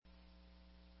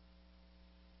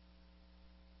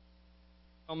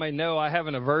You may know I have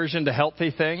an aversion to healthy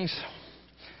things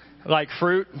like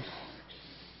fruit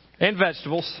and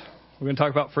vegetables. We're going to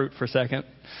talk about fruit for a second.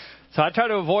 So I try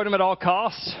to avoid them at all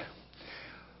costs.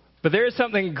 But there is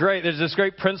something great. There's this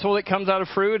great principle that comes out of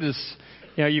fruit is,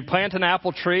 you plant an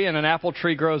apple tree and an apple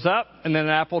tree grows up and then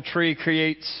an apple tree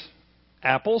creates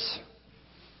apples.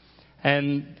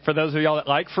 And for those of y'all that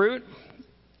like fruit,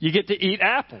 you get to eat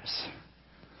apples.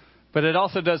 But it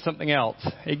also does something else.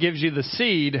 It gives you the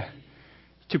seed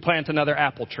to plant another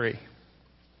apple tree.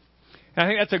 And I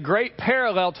think that's a great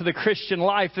parallel to the Christian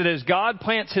life, that as God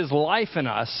plants His life in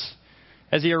us,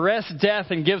 as He arrests death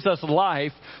and gives us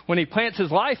life, when He plants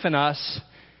His life in us,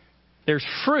 there's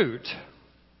fruit.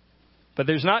 But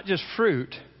there's not just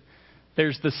fruit.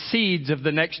 There's the seeds of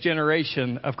the next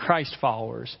generation of Christ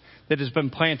followers that has been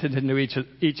planted into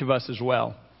each of us as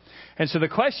well. And so the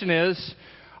question is,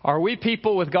 are we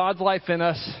people with God's life in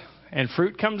us and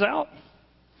fruit comes out?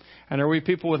 And are we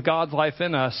people with God's life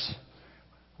in us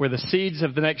where the seeds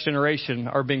of the next generation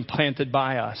are being planted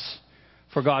by us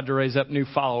for God to raise up new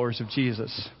followers of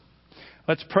Jesus?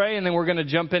 Let's pray, and then we're going to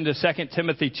jump into 2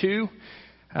 Timothy 2,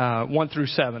 1 through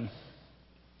 7.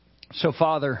 So,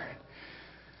 Father,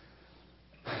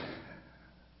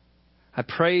 I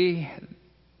pray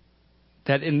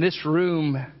that in this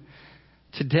room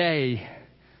today,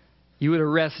 you would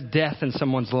arrest death in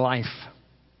someone's life.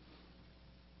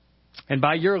 And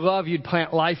by your love, you'd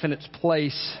plant life in its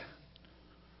place.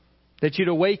 That you'd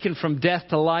awaken from death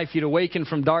to life. You'd awaken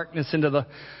from darkness into the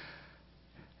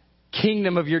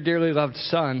kingdom of your dearly loved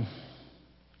Son.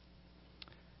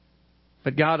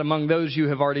 But God, among those you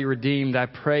have already redeemed, I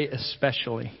pray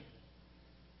especially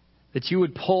that you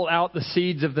would pull out the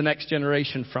seeds of the next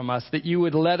generation from us. That you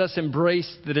would let us embrace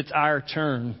that it's our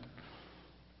turn.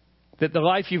 That the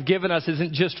life you've given us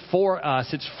isn't just for us,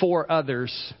 it's for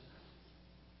others.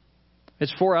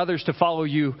 It's for others to follow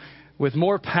you with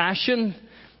more passion.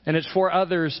 And it's for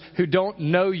others who don't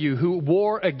know you, who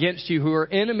war against you, who are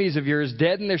enemies of yours,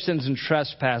 dead in their sins and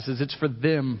trespasses. It's for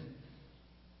them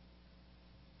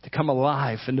to come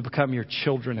alive and to become your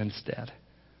children instead.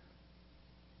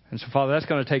 And so, Father, that's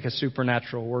going to take a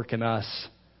supernatural work in us.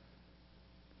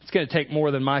 It's going to take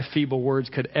more than my feeble words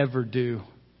could ever do.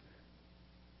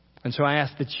 And so I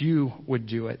ask that you would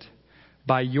do it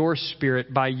by your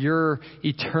Spirit, by your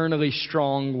eternally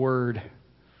strong word.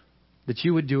 That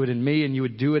you would do it in me and you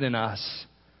would do it in us.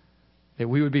 That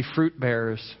we would be fruit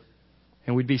bearers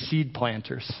and we'd be seed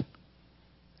planters.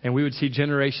 And we would see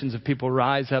generations of people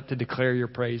rise up to declare your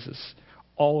praises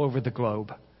all over the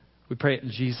globe. We pray it in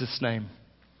Jesus' name.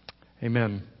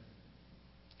 Amen.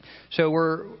 So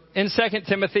we're in 2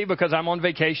 Timothy because I'm on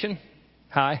vacation.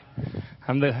 Hi,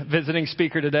 I'm the visiting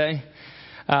speaker today.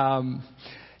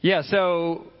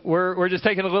 So we're just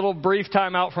taking a little brief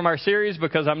time out from our series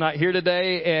because I'm not here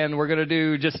today, and we're going to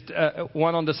do just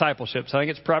one on discipleship. So I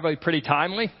think it's probably pretty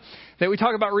timely that we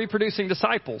talk about reproducing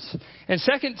disciples. And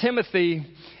 2 Timothy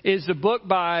is the book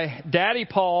by Daddy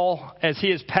Paul as he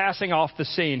is passing off the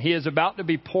scene. He is about to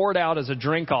be poured out as a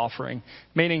drink offering,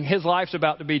 meaning his life's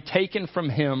about to be taken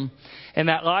from him, and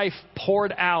that life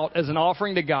poured out as an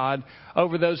offering to God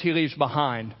over those he leaves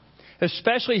behind,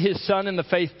 especially his son in the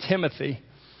faith, Timothy.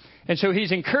 And so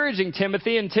he's encouraging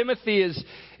Timothy, and Timothy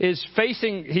he's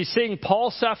seeing Paul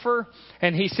suffer,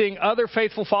 and he's seeing other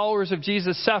faithful followers of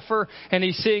Jesus suffer, and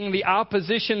he's seeing the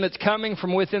opposition that's coming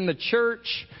from within the church.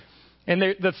 And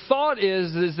the thought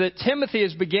is that Timothy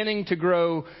is beginning to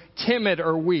grow timid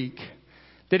or weak,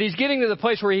 that he's getting to the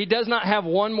place where he does not have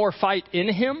one more fight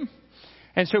in him.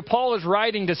 And so Paul is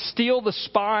writing to steel the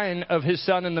spine of his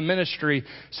son in the ministry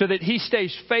so that he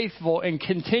stays faithful and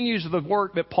continues the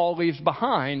work that Paul leaves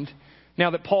behind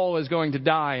now that Paul is going to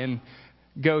die and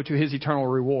go to his eternal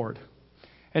reward.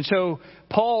 And so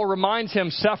Paul reminds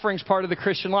him suffering's part of the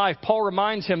Christian life. Paul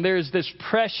reminds him there's this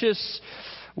precious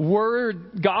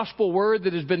word, gospel word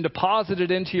that has been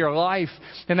deposited into your life.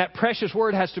 And that precious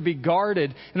word has to be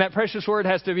guarded. And that precious word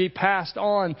has to be passed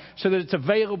on so that it's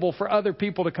available for other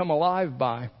people to come alive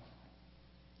by.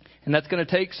 And that's going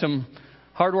to take some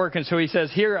hard work. And so he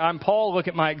says, here, I'm Paul. Look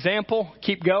at my example.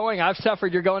 Keep going. I've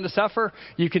suffered. You're going to suffer.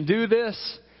 You can do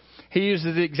this. He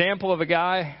uses the example of a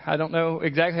guy. I don't know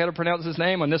exactly how to pronounce his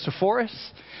name. Onesiphorus.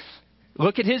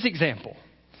 Look at his example.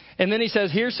 And then he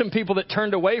says, here's some people that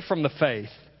turned away from the faith.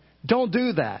 Don't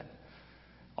do that.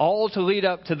 All to lead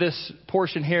up to this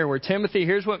portion here where Timothy,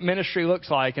 here's what ministry looks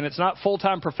like. And it's not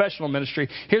full-time professional ministry.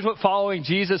 Here's what following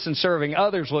Jesus and serving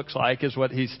others looks like, is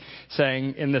what he's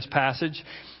saying in this passage.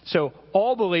 So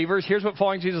all believers, here's what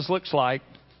following Jesus looks like.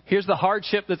 Here's the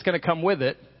hardship that's going to come with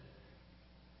it.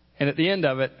 And at the end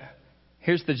of it,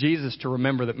 here's the Jesus to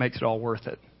remember that makes it all worth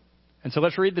it. And so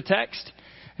let's read the text,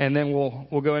 and then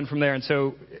we'll go in from there. And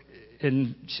so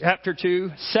in chapter 2,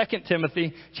 2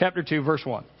 Timothy chapter 2, verse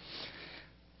 1.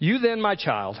 You then, my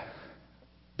child,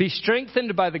 be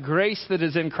strengthened by the grace that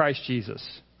is in Christ Jesus.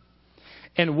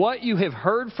 And what you have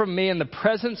heard from me in the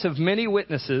presence of many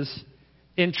witnesses,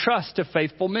 entrust to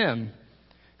faithful men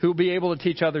who will be able to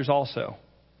teach others also.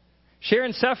 Share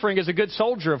in suffering as a good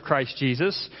soldier of Christ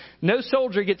Jesus. No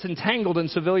soldier gets entangled in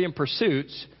civilian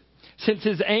pursuits, since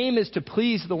his aim is to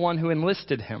please the one who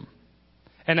enlisted him.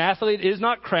 An athlete is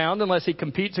not crowned unless he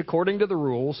competes according to the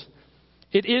rules.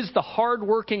 It is the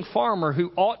hard-working farmer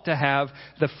who ought to have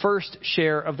the first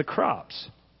share of the crops.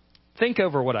 Think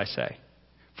over what I say,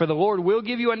 for the Lord will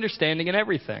give you understanding in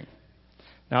everything.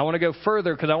 Now, I want to go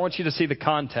further because I want you to see the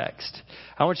context.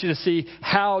 I want you to see,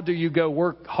 how do you go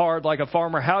work hard like a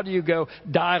farmer? How do you go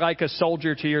die like a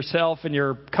soldier to yourself and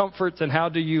your comforts? And how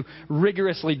do you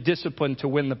rigorously discipline to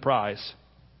win the prize?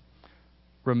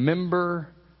 Remember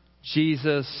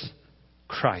Jesus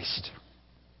Christ,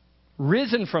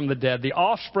 risen from the dead, the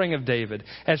offspring of David,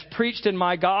 as preached in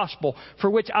my gospel,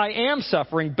 for which I am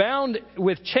suffering, bound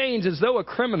with chains as though a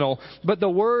criminal, but the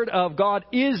word of God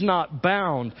is not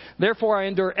bound. Therefore I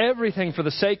endure everything for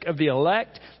the sake of the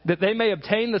elect, that they may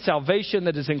obtain the salvation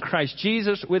that is in Christ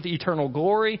Jesus with eternal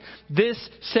glory. This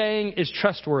saying is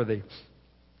trustworthy.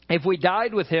 If we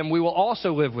died with him, we will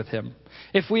also live with him.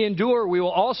 If we endure, we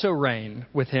will also reign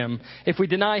with him. If we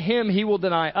deny him, he will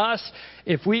deny us.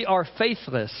 If we are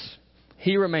faithless,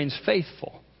 he remains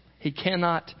faithful. He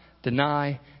cannot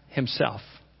deny himself.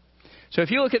 So if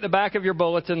you look at the back of your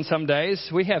bulletin some days,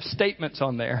 we have statements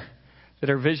on there that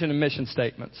are vision and mission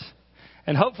statements.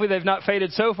 And hopefully they've not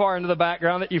faded so far into the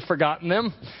background that you've forgotten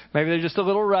them. Maybe they're just a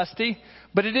little rusty.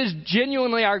 But it is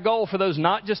genuinely our goal for those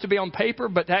not just to be on paper,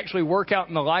 but to actually work out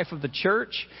in the life of the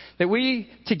church, that we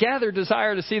together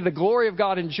desire to see the glory of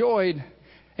God enjoyed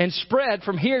and spread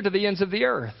from here to the ends of the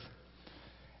earth.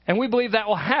 And we believe that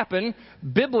will happen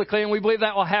biblically, and we believe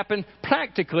that will happen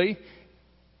practically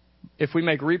if we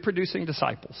make reproducing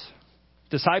disciples.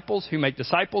 Disciples who make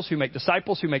disciples, who make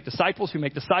disciples, who make disciples, who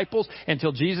make disciples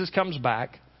until Jesus comes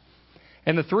back.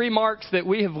 And the 3 marks that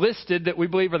we have listed that we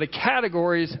believe are the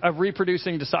categories of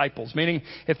reproducing disciples, meaning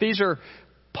if these are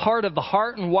part of the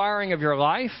heart and wiring of your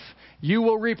life, you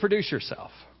will reproduce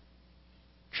yourself.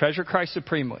 Treasure Christ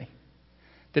supremely.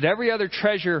 That every other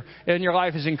treasure in your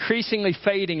life is increasingly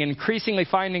fading, increasingly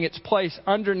finding its place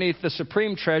underneath the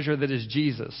supreme treasure that is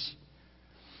Jesus.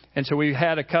 And so we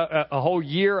had a whole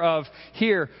year of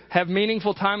here, have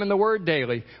meaningful time in the Word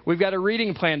daily. We've got a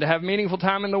reading plan to have meaningful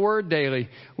time in the Word daily.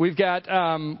 We've got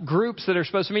groups that are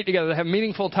supposed to meet together that have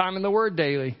meaningful time in the Word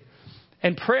daily.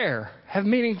 And prayer, have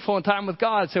meaningful time with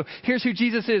God. So here's who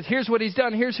Jesus is. Here's what he's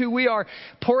done. Here's who we are.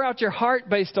 Pour out your heart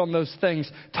based on those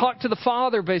things. Talk to the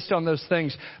Father based on those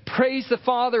things. Praise the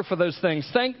Father for those things.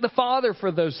 Thank the Father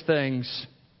for those things.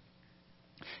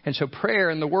 And so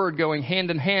prayer and the Word going hand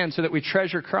in hand so that we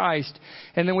treasure Christ.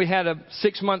 And then we had a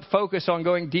 6-month focus on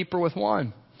going deeper with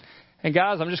one. And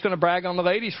guys, I'm just going to brag on the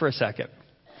ladies for a second.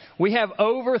 We have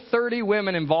over 30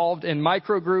 women involved in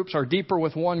micro groups or deeper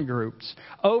with one groups.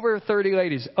 Over 30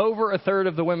 ladies. Over a third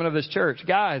of the women of this church.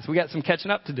 Guys, we got some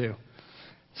catching up to do.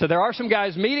 So there are some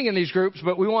guys meeting in these groups,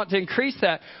 but we want to increase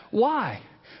that. Why?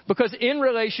 Because in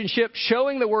relationship,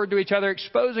 showing the Word to each other,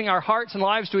 exposing our hearts and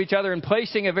lives to each other, and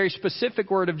placing a very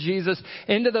specific word of Jesus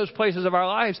into those places of our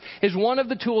lives is one of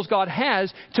the tools God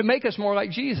has to make us more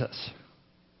like Jesus.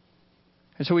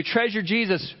 And so we treasure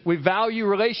Jesus. We value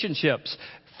relationships.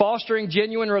 Fostering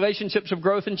genuine relationships of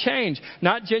growth and change.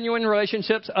 Not genuine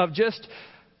relationships of just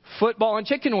football and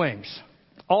chicken wings.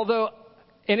 Although,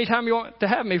 anytime you want to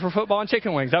have me for football and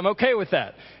chicken wings, I'm okay with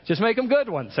that. Just make them good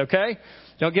ones, okay?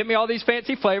 Don't give me all these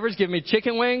fancy flavors. Give me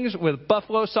chicken wings with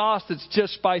buffalo sauce that's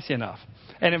just spicy enough.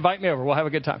 And invite me over. We'll have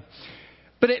a good time.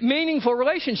 But at meaningful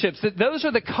relationships, that those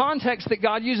are the contexts that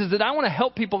God uses, that I want to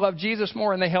help people love Jesus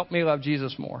more, and they help me love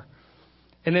Jesus more.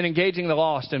 And then engaging the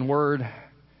lost in word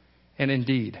and in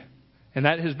deed. And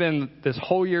that has been this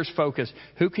whole year's focus.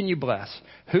 Who can you bless?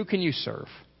 Who can you serve?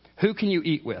 Who can you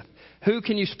eat with? Who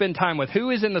can you spend time with? Who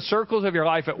is in the circles of your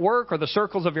life at work, or the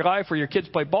circles of your life where your kids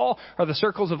play ball, or the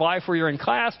circles of life where you're in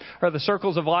class, or the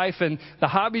circles of life and the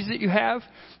hobbies that you have,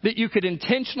 that you could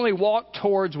intentionally walk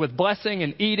towards with blessing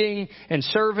and eating and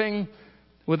serving,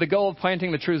 with the goal of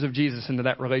planting the truths of Jesus into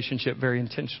that relationship very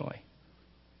intentionally.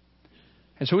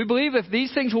 And so we believe if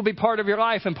these things will be part of your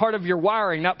life and part of your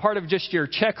wiring, not part of just your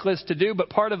checklist to do, but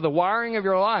part of the wiring of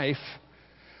your life,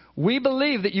 we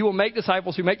believe that you will make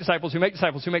disciples who make disciples who make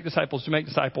disciples who make disciples who make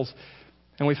disciples.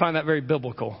 And we find that very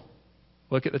biblical.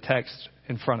 Look at the text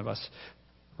in front of us.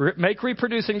 Make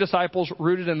reproducing disciples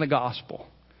rooted in the gospel.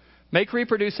 Make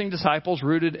reproducing disciples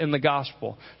rooted in the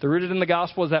gospel. The rooted in the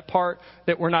gospel is that part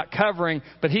that we're not covering,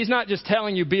 but he's not just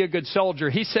telling you be a good soldier.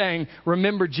 He's saying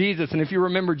remember Jesus, and if you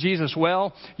remember Jesus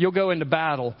well, you'll go into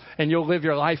battle and you'll live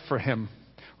your life for him.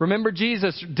 Remember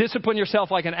Jesus, discipline yourself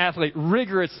like an athlete,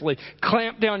 rigorously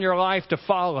clamp down your life to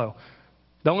follow.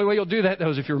 The only way you'll do that,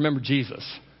 though, is if you remember Jesus.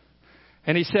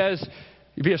 And he says,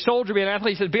 be a soldier, be an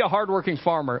athlete. He says, be a hardworking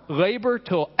farmer. Labor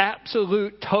till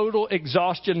absolute, total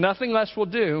exhaustion. Nothing less will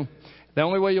do. The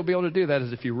only way you'll be able to do that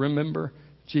is if you remember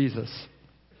Jesus.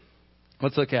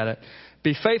 Let's look at it.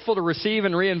 Be faithful to receive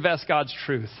and reinvest God's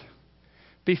truth.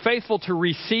 Be faithful to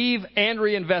receive and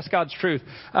reinvest God's truth.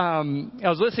 I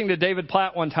was listening to David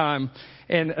Platt one time,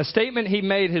 and a statement he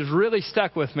made has really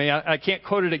stuck with me. I can't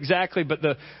quote it exactly, but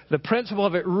the principle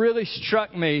of it really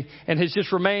struck me and has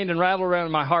just remained and rattled around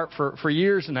in my heart for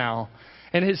years now.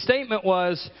 And his statement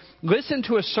was, listen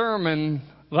to a sermon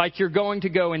like you're going to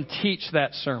go and teach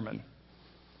that sermon.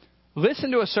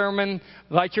 Listen to a sermon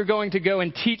like you're going to go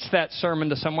and teach that sermon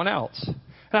to someone else. And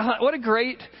I thought, what a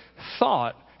great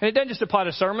thought. And it doesn't just apply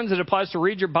to sermons. It applies to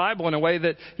read your Bible in a way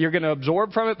that you're going to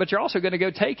absorb from it, but you're also going to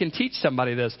go take and teach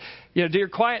somebody this. You know, do your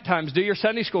quiet times, do your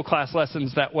Sunday school class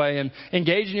lessons that way, and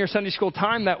engage in your Sunday school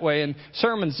time that way, and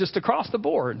sermons just across the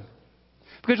board.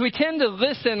 Because we tend to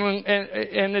listen,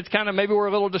 and it's kind of maybe we're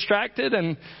a little distracted,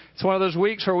 and it's one of those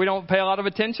weeks where we don't pay a lot of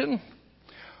attention.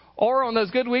 Or on those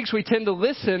good weeks, we tend to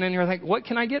listen, and you're like, what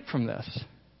can I get from this?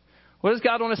 What does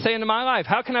God want to say into my life?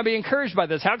 How can I be encouraged by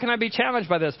this? How can I be challenged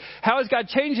by this? How is God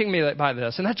changing me by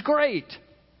this? And that's great.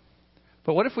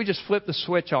 But what if we just flipped the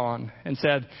switch on and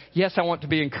said, yes, I want to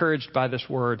be encouraged by this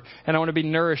word, and I want to be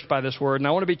nourished by this word, and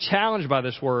I want to be challenged by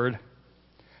this word,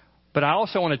 but I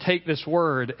also want to take this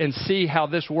word and see how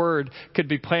this word could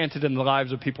be planted in the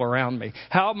lives of people around me.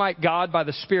 How might God, by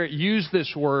the Spirit, use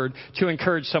this word to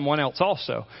encourage someone else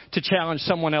also, to challenge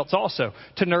someone else also,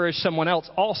 to nourish someone else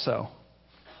also?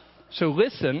 So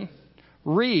listen,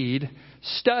 read,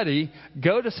 study,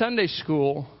 go to Sunday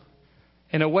school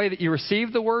in a way that you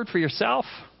receive the word for yourself,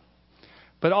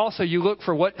 but also you look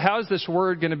for how is this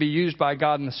word going to be used by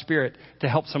God and the Spirit to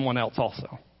help someone else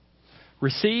also.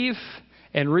 Receive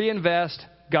and reinvest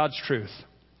God's truth.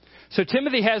 So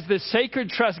Timothy has this sacred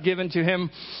trust given to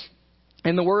him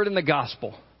in the word and the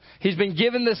gospel. He's been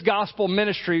given this gospel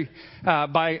ministry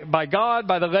by God,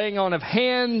 by the laying on of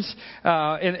hands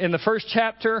in the first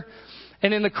chapter.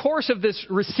 And in the course of this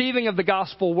receiving of the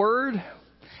gospel word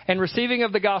and receiving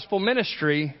of the gospel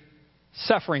ministry,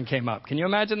 suffering came up. Can you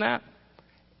imagine that?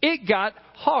 It got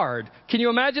hard. Can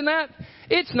you imagine that?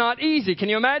 It's not easy. Can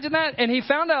you imagine that? And he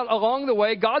found out along the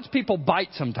way, God's people bite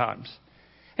sometimes.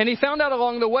 And he found out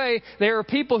along the way, there are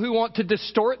people who want to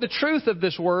distort the truth of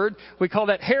this word. We call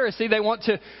that heresy. They want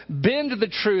to bend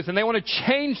the truth, and they want to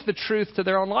change the truth to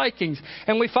their own likings.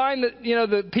 And we find that,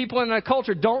 the people in our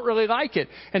culture don't really like it.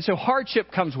 And so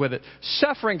hardship comes with it.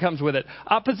 Suffering comes with it.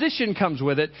 Opposition comes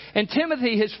with it. And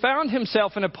Timothy has found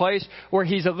himself in a place where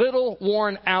he's a little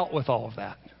worn out with all of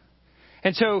that.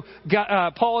 And so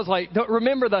Paul is like,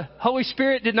 remember, the Holy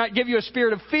Spirit did not give you a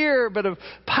spirit of fear, but of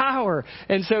power.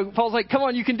 And so Paul's like, come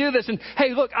on, you can do this. And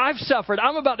hey, look, I've suffered.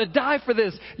 I'm about to die for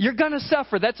this. You're going to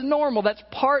suffer. That's normal. That's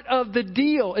part of the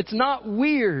deal. It's not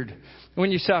weird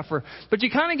when you suffer. But you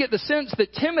kind of get the sense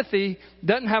that Timothy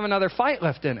doesn't have another fight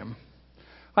left in him.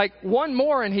 Like one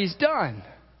more and he's done.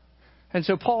 And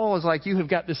so Paul is like, you have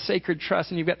got this sacred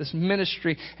trust and you've got this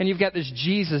ministry and you've got this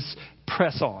Jesus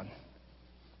press on.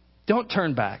 Don't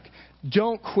turn back.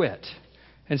 Don't quit.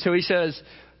 And so he says,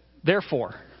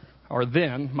 therefore, or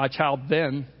then, my child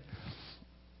then,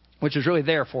 which is really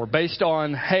therefore, based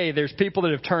on, hey, there's people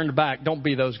that have turned back. Don't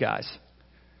be those guys.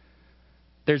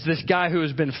 There's this guy who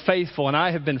has been faithful, and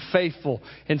I have been faithful.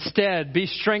 Instead, be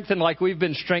strengthened like we've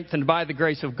been strengthened by the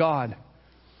grace of God.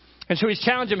 And so he's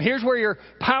challenged him. Here's where your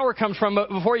power comes from. But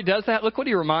before he does that, look what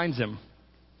he reminds him.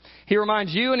 He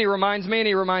reminds you, and he reminds me, and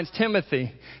he reminds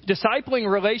Timothy. Discipling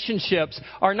relationships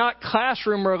are not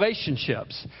classroom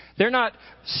relationships. They're not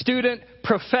they're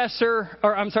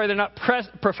not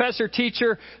professor,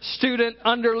 teacher, student,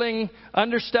 underling,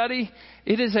 understudy.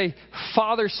 It is a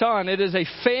father-son. It is a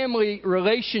family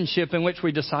relationship in which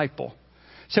we disciple.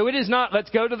 So it is not, let's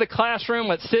go to the classroom,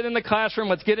 let's sit in the classroom,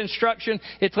 let's get instruction.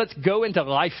 It's let's go into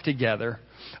life together.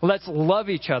 Let's love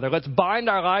each other. Let's bind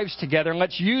our lives together, and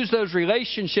let's use those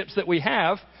relationships that we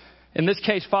have, in this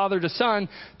case, father to son,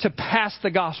 to pass the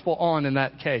gospel on in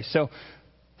that case. So,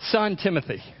 son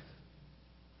Timothy,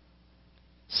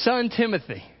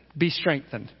 be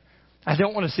strengthened. I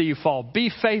don't want to see you fall.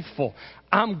 Be faithful.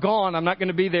 I'm gone. I'm not going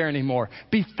to be there anymore.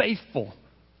 Be faithful.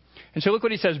 And so look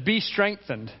what he says, be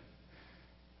strengthened.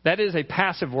 That is a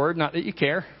passive word, not that you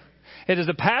care. It is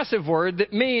a passive word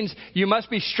that means you must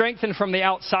be strengthened from the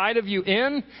outside of you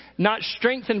in, not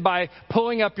strengthened by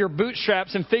pulling up your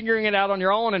bootstraps and figuring it out on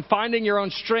your own and finding your own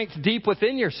strength deep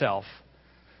within yourself.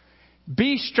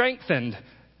 Be strengthened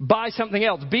by something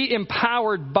else. Be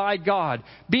empowered by God.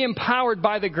 Be empowered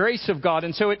by the grace of God.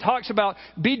 And so it talks about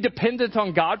be dependent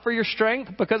on God for your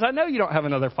strength, because I know you don't have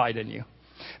another fight in you.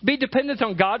 Be dependent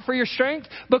on God for your strength,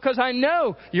 because I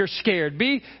know you're scared.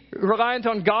 Be reliant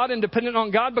on God and dependent on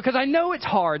God, because I know it's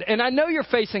hard and I know you're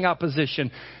facing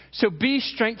opposition. So be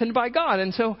strengthened by God.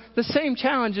 And so the same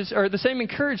challenges or the same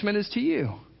encouragement is to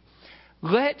you.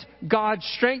 Let God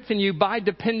strengthen you by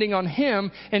depending on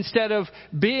Him instead of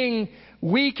being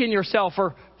weak in yourself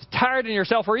or tired in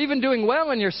yourself or even doing well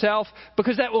in yourself,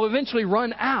 because that will eventually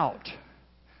run out.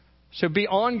 So be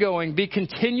ongoing, be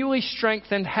continually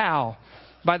strengthened. How?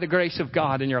 By the grace of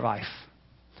God in your life.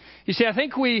 You see, I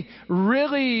think we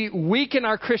really weaken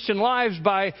our Christian lives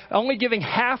by only giving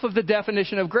half of the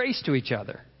definition of grace to each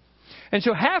other. And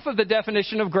so half of the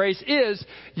definition of grace is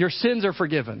your sins are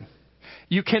forgiven.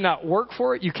 You cannot work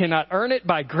for it. You cannot earn it.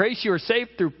 By grace you are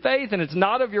saved through faith, and it's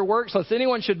not of your works, lest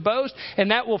anyone should boast.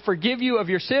 And that will forgive you of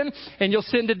your sin. And you'll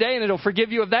sin today, and it'll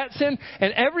forgive you of that sin.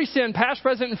 And every sin, past,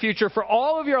 present, and future, for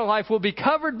all of your life will be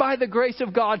covered by the grace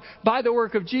of God, by the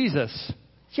work of Jesus.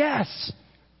 Yes,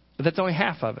 but that's only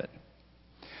half of it.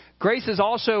 Grace is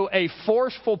also a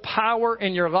forceful power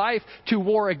in your life to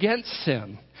war against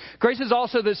sin. Grace is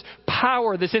also this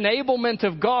power, this enablement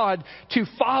of God to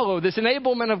follow, this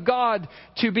enablement of God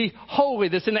to be holy,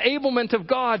 this enablement of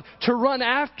God to run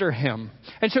after Him.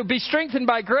 And so be strengthened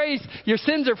by grace. Your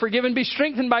sins are forgiven. Be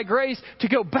strengthened by grace to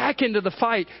go back into the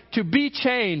fight, to be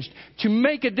changed, to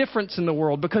make a difference in the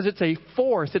world, because it's a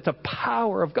force, it's a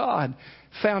power of God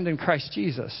found in Christ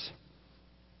Jesus.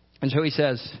 And so he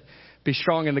says, be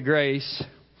strong in the grace.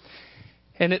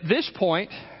 And at this point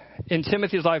in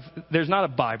Timothy's life, there's not a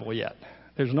Bible yet.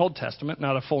 There's an Old Testament,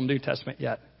 not a full New Testament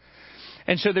yet.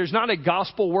 And so there's not a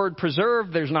gospel word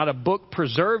preserved. There's not a book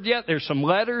preserved yet. There's some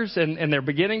letters, and they're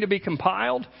beginning to be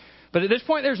compiled. But at this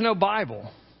point, there's no Bible.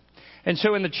 And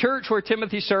so in the church where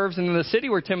Timothy serves and in the city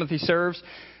where Timothy serves,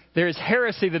 there is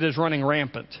heresy that is running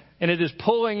rampant. And it is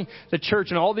pulling the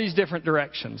church in all these different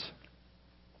directions.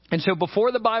 And so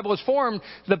before the Bible is formed,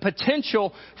 the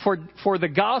potential for the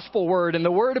gospel word and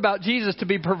the word about Jesus to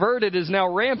be perverted is now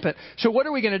rampant. So what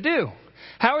are we going to do?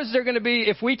 How is there going to be,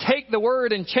 if we take the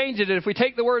word and change it, and if we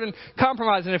take the word and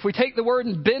compromise it, and if we take the word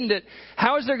and bend it,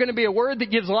 how is there going to be a word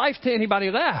that gives life to anybody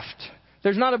left?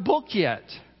 There's not a book yet.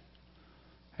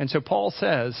 And so Paul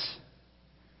says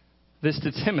this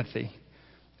to Timothy.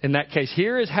 In that case,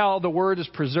 here is how the word is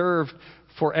preserved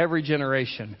for every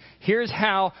generation. Here's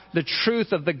how the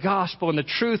truth of the gospel and the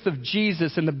truth of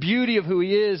Jesus and the beauty of who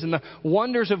He is and the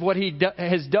wonders of what He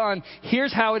has done,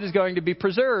 here's how it is going to be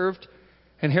preserved,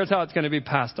 and here's how it's going to be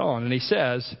passed on. And he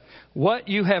says, what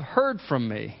you have heard from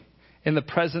me in the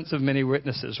presence of many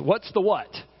witnesses. What's the what?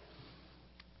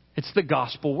 It's the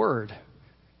gospel word.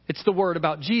 It's the word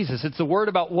about Jesus. It's the word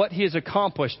about what He has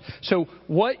accomplished. So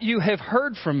what you have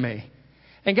heard from me.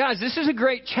 And guys, this is a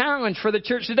great challenge for the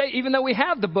church today. Even though we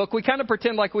have the book, we kind of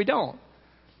pretend like we don't.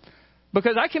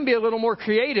 Because I can be a little more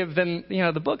creative than,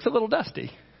 the book's a little dusty.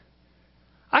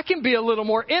 I can be a little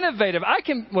more innovative. I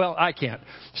can't.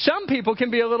 Some people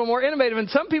can be a little more innovative, and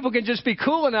some people can just be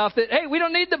cool enough that, hey, we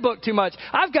don't need the book too much.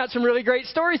 I've got some really great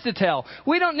stories to tell.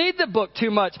 We don't need the book too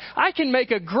much. I can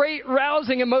make a great,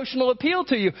 rousing, emotional appeal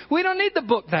to you. We don't need the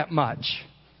book that much.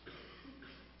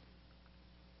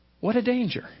 What a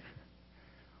danger.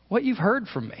 What you've heard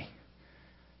from me,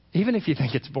 even if you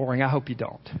think it's boring, I hope you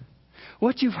don't.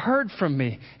 What you've heard from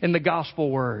me in the gospel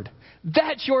word,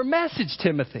 that's your message,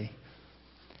 Timothy.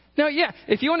 Now,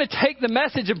 if you want to take the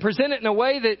message and present it in a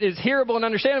way that is hearable and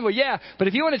understandable, but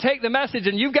if you want to take the message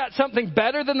and you've got something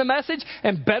better than the message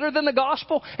and better than the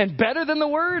gospel and better than the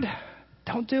word,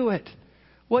 don't do it.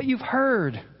 What you've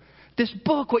heard, this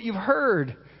book, what you've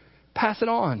heard, pass it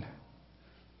on.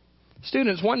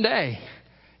 Students, one day,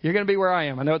 you're going to be where I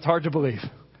am. I know it's hard to believe.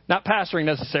 Not pastoring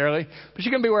necessarily, but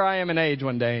you're going to be where I am in age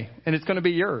one day, and it's going to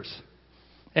be yours.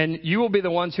 And you will be the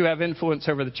ones who have influence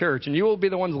over the church, and you will be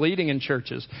the ones leading in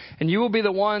churches, and you will be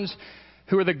the ones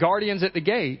who are the guardians at the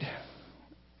gate,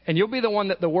 and you'll be the one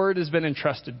that the word has been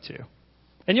entrusted to.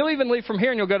 And you'll even leave from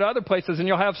here, and you'll go to other places, and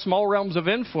you'll have small realms of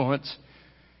influence.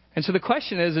 And so the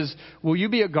question is will you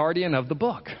be a guardian of the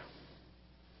book?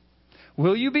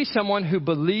 Will you be someone who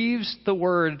believes the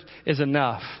word is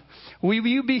enough? Will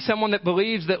you be someone that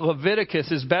believes that Leviticus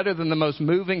is better than the most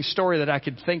moving story that I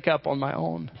could think up on my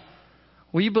own?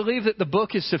 Will you believe that the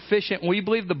book is sufficient? Will you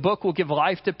believe the book will give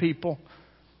life to people?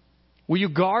 Will you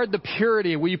guard the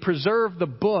purity? Will you preserve the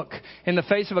book in the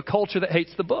face of a culture that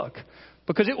hates the book?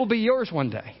 Because it will be yours one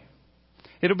day.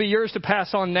 It'll be yours to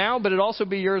pass on now, but it'll also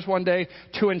be yours one day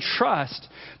to entrust.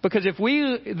 Because if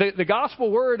the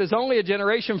gospel word is only a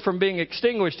generation from being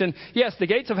extinguished, and yes, the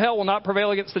gates of hell will not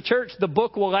prevail against the church. The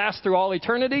book will last through all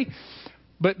eternity.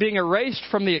 But being erased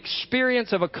from the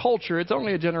experience of a culture, it's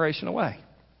only a generation away.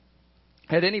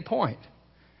 At any point.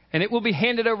 And it will be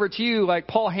handed over to you like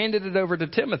Paul handed it over to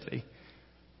Timothy.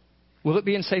 Will it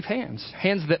be in safe hands?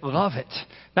 Hands that love it.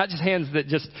 Not just hands that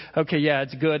just, okay, yeah,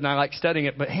 it's good and I like studying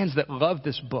it, but hands that love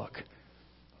this book.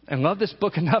 And love this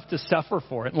book enough to suffer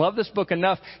for it. And love this book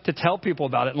enough to tell people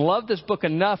about it. And love this book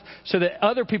enough so that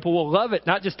other people will love it,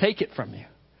 not just take it from you.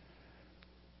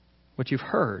 What you've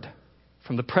heard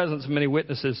from the presence of many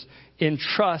witnesses,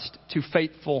 entrust to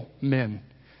faithful men.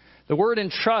 The word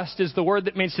entrust is the word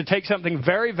that means to take something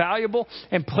very valuable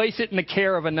and place it in the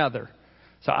care of another.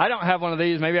 So I don't have one of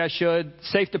these. Maybe I should.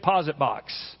 Safe deposit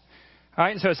box. All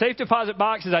right. And so a safe deposit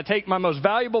box is I take my most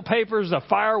valuable papers. A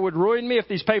fire would ruin me if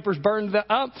these papers burned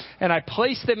up. And I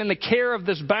place them in the care of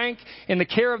this bank, in the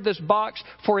care of this box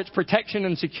for its protection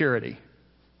and security.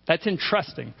 That's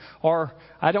entrusting. Or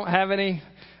I don't have any.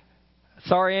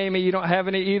 Sorry, Amy, you don't have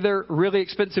any either. Really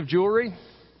expensive jewelry.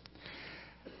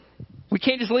 We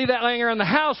can't just leave that laying around the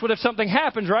house. What if something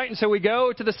happens, right? And so we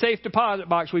go to the safe deposit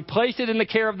box. We place it in the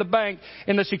care of the bank,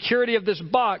 in the security of this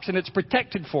box, and it's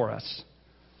protected for us.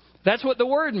 That's what the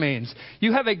word means.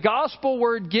 You have a gospel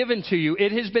word given to you.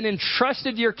 It has been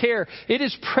entrusted to your care. It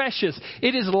is precious.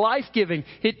 It is life-giving.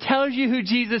 It tells you who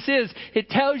Jesus is. It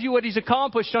tells you what he's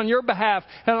accomplished on your behalf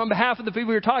and on behalf of the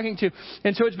people you're talking to.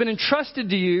 And so it's been entrusted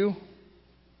to you.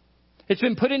 It's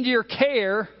been put into your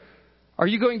care. Are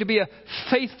you going to be a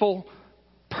faithful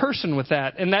person with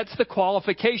that? And that's the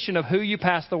qualification of who you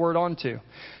pass the word on to.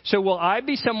 So will I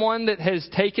be someone that has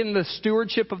taken the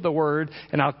stewardship of the word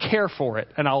and I'll care for it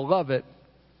and I'll love it?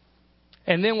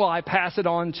 And then will I pass it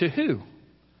on to who?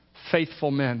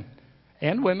 Faithful men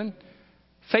and women.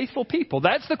 Faithful people.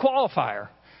 That's the qualifier.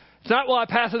 It's not will I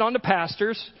pass it on to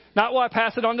pastors. Not will I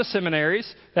pass it on to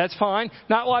seminaries. That's fine.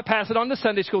 Not will I pass it on to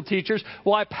Sunday school teachers.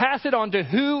 Will I pass it on to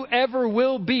whoever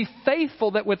will be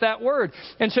faithful with that word?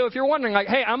 And so if you're wondering, like,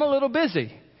 hey, I'm a little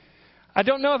busy. I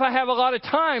don't know if I have a lot of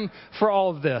time for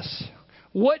all of this.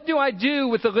 What do I do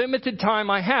with the limited time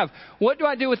I have? What do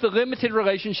I do with the limited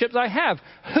relationships I have?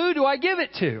 Who do I give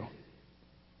it to?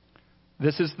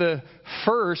 This is the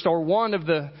first or one of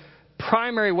the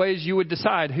primary ways you would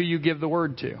decide who you give the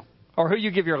word to. Or who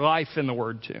you give your life in the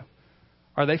word to.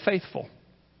 Are they faithful?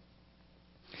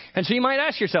 And so you might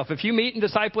ask yourself, if you meet in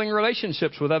discipling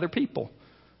relationships with other people,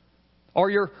 or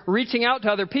you're reaching out to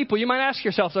other people, you might ask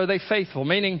yourself, are they faithful?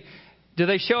 Meaning, do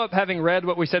they show up having read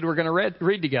what we said we're going to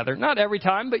read together? Not every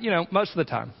time, but most of the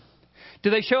time. Do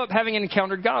they show up having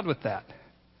encountered God with that?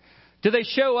 Do they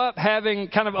show up having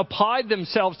kind of applied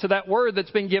themselves to that word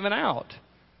that's been given out?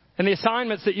 And the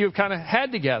assignments that you've kind of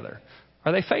had together?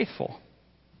 Are they faithful?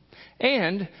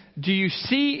 And do you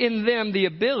see in them the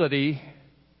ability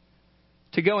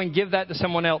to go and give that to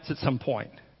someone else at some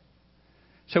point?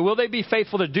 So will they be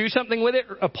faithful to do something with it,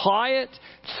 apply it,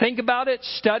 think about it,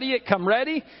 study it, come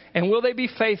ready? And will they be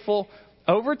faithful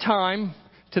over time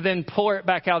to then pour it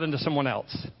back out into someone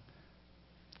else?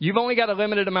 You've only got a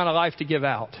limited amount of life to give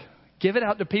out. Give it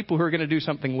out to people who are going to do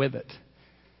something with it.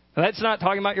 Now, that's not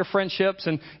talking about your friendships.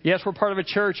 And yes, we're part of a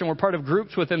church and we're part of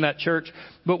groups within that church.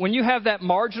 But when you have that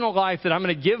marginal life that I'm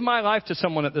going to give my life to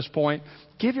someone at this point,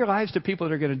 give your lives to people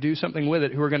that are going to do something with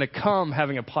it, who are going to come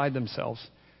having applied themselves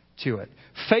to it.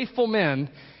 Faithful men.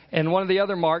 And one of the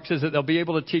other marks is that they'll be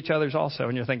able to teach others also.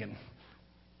 And you're thinking,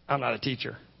 I'm not a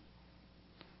teacher.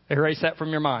 Erase that from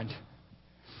your mind.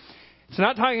 It's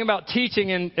not talking about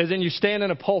teaching as in you stand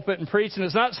in a pulpit and preach. And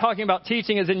it's not talking about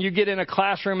teaching as in you get in a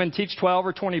classroom and teach 12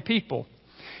 or 20 people.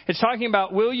 It's talking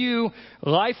about, will you,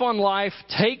 life on life,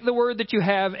 take the word that you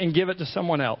have and give it to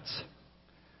someone else?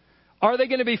 Are they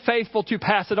going to be faithful to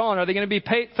pass it on? Are they going to be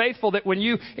faithful that when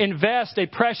you invest a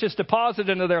precious deposit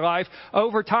into their life,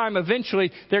 over time,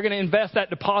 eventually, they're going to invest that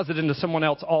deposit into someone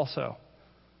else also?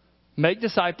 Make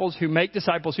disciples who make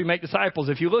disciples who make disciples.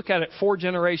 If you look at it, 4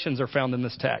 generations are found in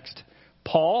this text.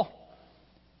 Paul,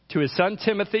 to his son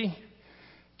Timothy,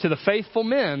 to the faithful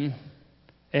men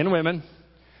and women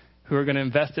who are going to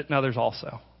invest it in others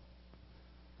also.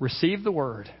 Receive the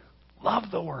word. Love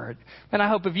the word. And I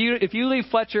hope if you leave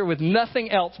Fletcher with nothing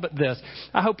else but this,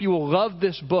 I hope you will love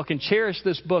this book and cherish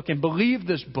this book and believe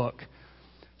this book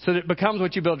so that it becomes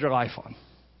what you build your life on.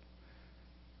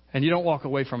 And you don't walk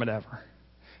away from it ever.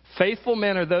 Faithful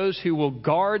men are those who will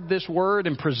guard this word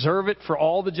and preserve it for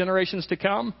all the generations to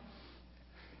come.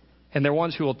 And they're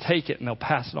ones who will take it and they'll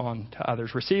pass it on to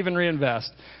others. Receive and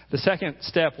reinvest. The second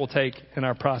step we'll take in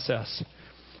our process.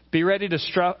 Be ready to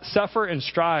suffer and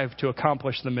strive to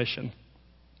accomplish the mission.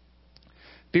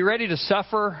 Be ready to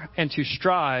suffer and to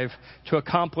strive to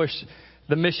accomplish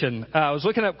the mission. I was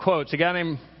looking up quotes. A guy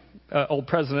named, old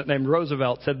president named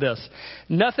Roosevelt said this: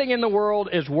 "Nothing in the world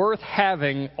is worth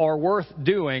having or worth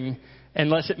doing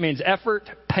unless it means effort,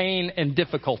 pain, and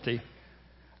difficulty.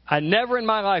 I never in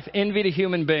my life envied a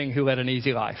human being who led an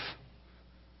easy life."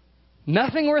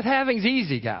 Nothing worth having is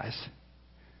easy, guys.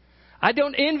 I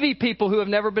don't envy people who have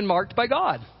never been marked by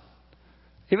God.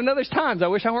 Even though there's times I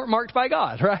wish I weren't marked by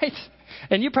God, right?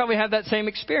 And you probably have that same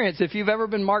experience if you've ever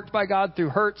been marked by God through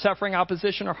hurt, suffering,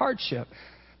 opposition, or hardship.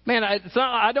 Man,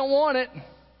 I don't want it,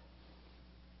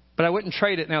 but I wouldn't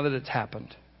trade it now that it's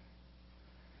happened.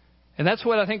 And that's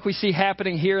what I think we see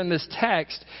happening here in this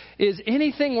text, is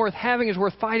anything worth having is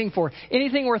worth fighting for.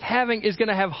 Anything worth having is going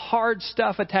to have hard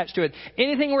stuff attached to it.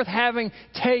 Anything worth having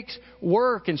takes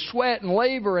work and sweat and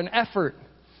labor and effort.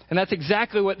 And that's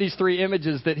exactly what these three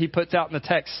images that he puts out in the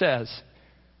text says.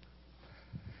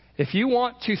 If you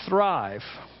want to thrive,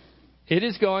 it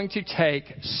is going to take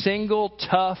single,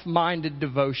 tough-minded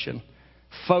devotion,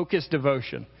 focused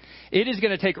devotion. It is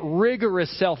going to take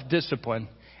rigorous self-discipline.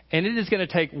 And it is going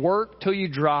to take work till you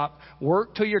drop,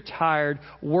 work till you're tired,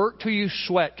 work till you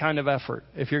sweat kind of effort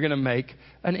if you're going to make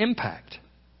an impact.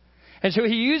 And so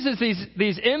he uses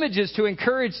these images to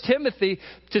encourage Timothy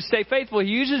to stay faithful. He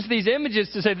uses these images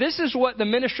to say, this is what the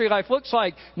ministry life looks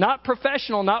like. Not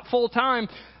professional, not full-time.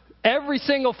 Every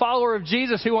single follower of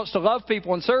Jesus who wants to love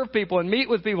people and serve people and meet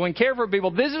with people and care for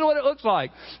people, this is what it looks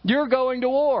like. You're going to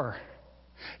war.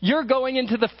 You're going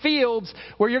into the fields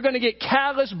where you're going to get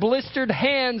calloused, blistered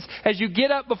hands as you get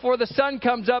up before the sun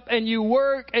comes up and you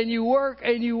work and you work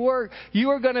and you work. You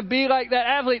are going to be like that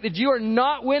athlete that you are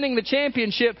not winning the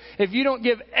championship if you don't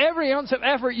give every ounce of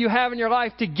effort you have in your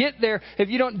life to get there, if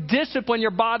you don't discipline your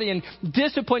body and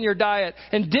discipline your diet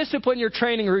and discipline your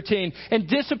training routine and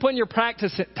discipline your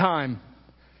practice time.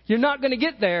 You're not going to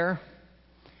get there.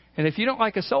 And if you don't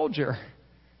like a soldier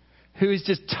who is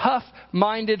just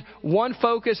tough-minded, one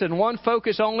focus and one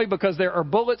focus only because there are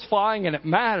bullets flying and it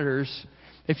matters,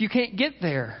 if you can't get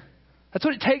there, that's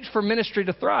what it takes for ministry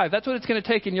to thrive. That's what it's going to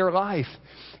take in your life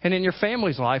and in your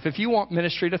family's life if you want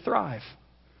ministry to thrive.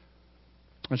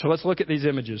 And so let's look at these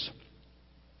images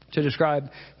to describe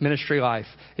ministry life.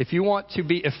 If you want to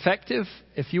be effective,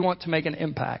 if you want to make an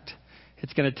impact,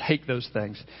 it's going to take those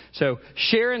things. So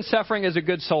share in suffering as a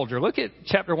good soldier. Look at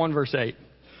chapter 1, verse 8.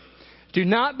 Do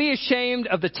not be ashamed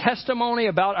of the testimony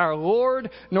about our Lord,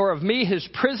 nor of me, his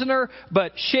prisoner,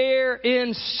 but share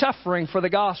in suffering for the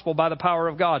gospel by the power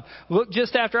of God. Look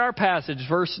just after our passage,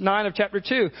 verse 9 of chapter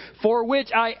 2. For which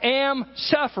I am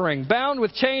suffering, bound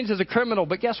with chains as a criminal.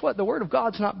 But guess what? The word of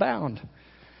God's not bound.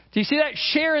 Do you see that?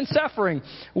 Share in suffering.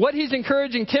 What he's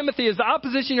encouraging Timothy is the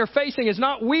opposition you're facing is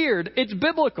not weird. It's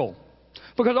biblical.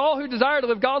 Because all who desire to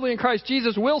live godly in Christ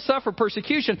Jesus will suffer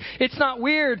persecution. It's not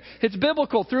weird. It's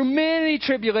biblical. Through many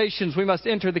tribulations, we must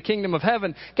enter the kingdom of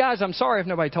heaven. Guys, I'm sorry if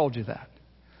nobody told you that.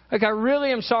 Like, I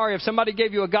really am sorry if somebody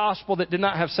gave you a gospel that did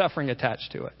not have suffering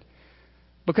attached to it.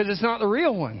 Because it's not the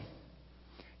real one.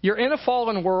 You're in a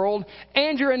fallen world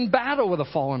and you're in battle with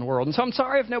a fallen world. And so I'm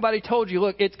sorry if nobody told you,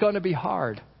 look, it's going to be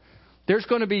hard. There's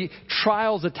going to be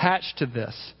trials attached to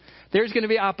this. There's going to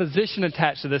be opposition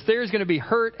attached to this. There's going to be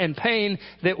hurt and pain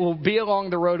that will be along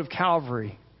the road of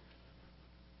Calvary.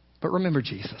 But remember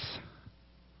Jesus.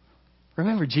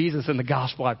 Remember Jesus in the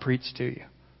gospel I preached to you.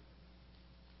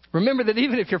 Remember that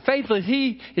even if you're faithless,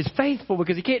 he is faithful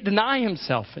because he can't deny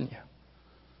himself in you.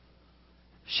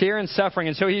 Share in suffering.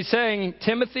 And so he's saying,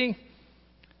 Timothy,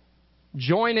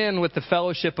 join in with the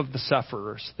fellowship of the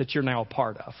sufferers that you're now a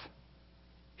part of.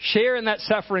 Share in that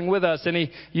suffering with us. And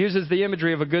he uses the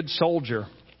imagery of a good soldier.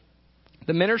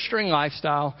 The ministering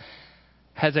lifestyle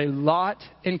has a lot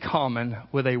in common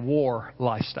with a war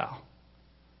lifestyle.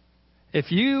 If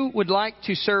you would like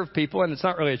to serve people, and it's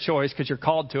not really a choice because you're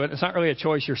called to it. It's not really a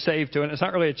choice you're saved to it. It's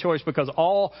not really a choice because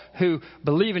all who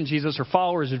believe in Jesus are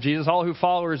followers of Jesus. All who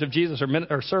followers of Jesus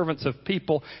are servants of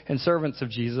people and servants of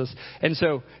Jesus. And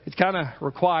so it's kind of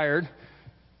required.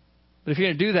 But if you're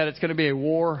going to do that, it's going to be a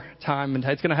war time, and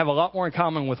it's going to have a lot more in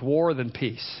common with war than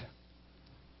peace.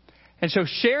 And so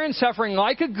share in suffering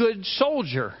like a good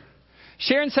soldier.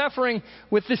 Share in suffering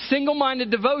with this single-minded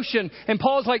devotion. And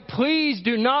Paul's like, please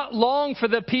do not long for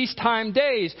the peacetime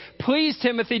days. Please,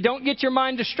 Timothy, don't get your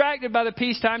mind distracted by the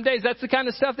peacetime days. That's the kind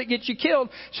of stuff that gets you killed.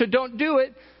 So don't do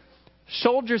it.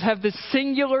 Soldiers have this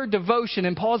singular devotion,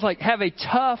 and Paul's like, have a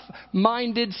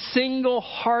tough-minded,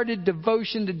 single-hearted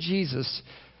devotion to Jesus.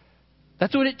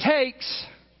 That's what it takes.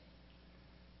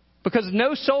 Because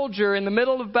no soldier in the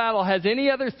middle of battle has any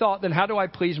other thought than, how do I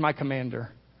please my commander?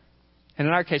 And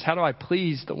in our case, how do I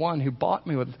please the one who bought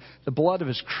me with the blood of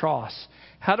his cross?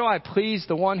 How do I please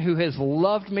the one who has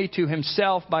loved me to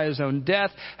himself by his own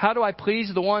death? How do I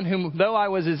please the one whom, though I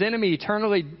was his enemy,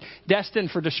 eternally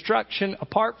destined for destruction,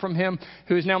 apart from him,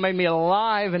 who has now made me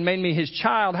alive and made me his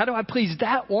child? How do I please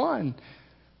that one?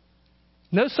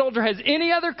 No soldier has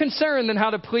any other concern than how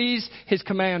to please his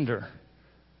commander.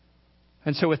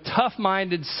 And so with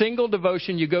tough-minded, single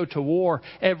devotion, you go to war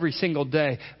every single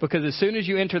day. Because as soon as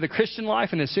you enter the Christian life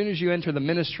and as soon as you enter the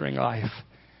ministering life,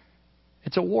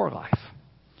 it's a war life.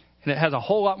 And it has a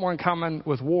whole lot more in common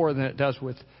with war than it does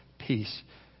with peace.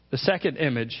 The second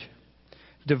image,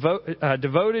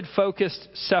 devoted, focused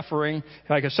suffering,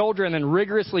 like a soldier, and then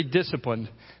rigorously disciplined.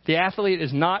 The athlete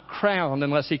is not crowned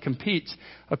unless he competes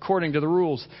according to the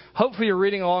rules. Hopefully you're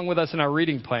reading along with us in our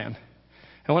reading plan.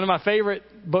 And one of my favorite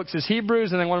books is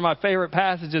Hebrews, and then one of my favorite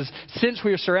passages, since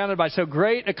we are surrounded by so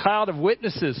great a cloud of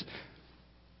witnesses.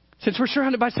 Since we're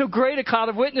surrounded by so great a cloud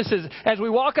of witnesses, as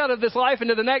we walk out of this life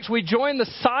into the next, we join the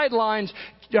sidelines,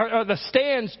 or the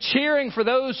stands, cheering for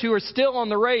those who are still on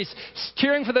the race,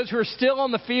 cheering for those who are still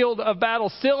on the field of battle,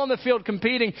 still on the field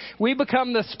competing. We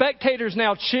become the spectators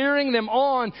now, cheering them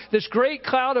on, this great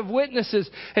cloud of witnesses.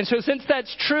 And so since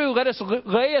that's true, let us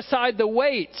lay aside the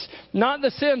weights, not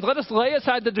the sins. Let us lay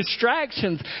aside the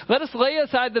distractions. Let us lay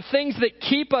aside the things that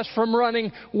keep us from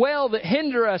running well, that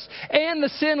hinder us, and the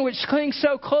sin which clings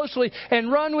so closely,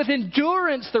 and run with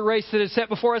endurance the race that is set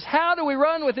before us. How do we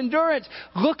run with endurance?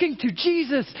 Looking to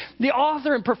Jesus, the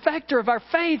author and perfecter of our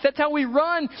faith. That's how we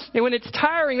run. And when it's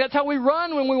tiring, that's how we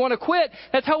run when we want to quit.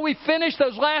 That's how we finish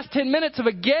those last 10 minutes of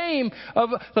a game,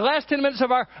 of the last 10 minutes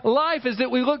of our life, is that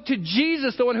we look to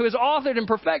Jesus, the one who has authored and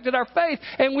perfected our faith.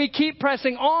 And we keep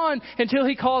pressing on until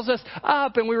he calls us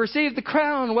up and we receive the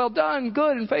crown. Well done,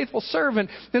 good and faithful servant.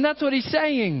 And that's what he's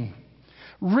saying.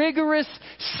 Rigorous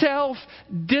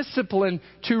self-discipline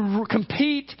to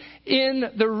compete in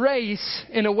the race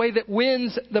in a way that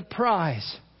wins the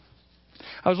prize.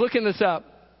 I was looking this up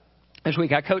this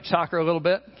week. I coach soccer a little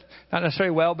bit. Not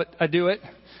necessarily well, but I do it.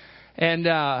 And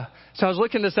so I was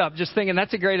looking this up, just thinking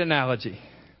that's a great analogy.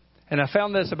 And I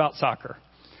found this about soccer.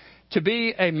 To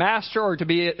be a master or to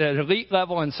be at an elite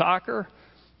level in soccer,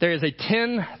 there is a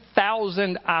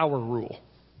 10,000-hour rule.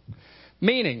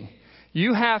 Meaning,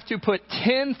 you have to put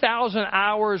 10,000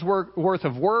 hours worth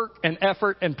of work and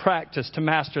effort and practice to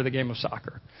master the game of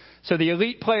soccer. So the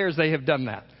elite players, they have done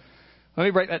that. Let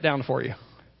me break that down for you.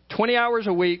 20 hours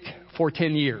a week for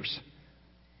 10 years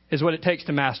is what it takes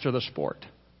to master the sport.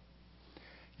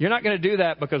 You're not going to do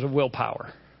that because of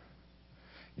willpower.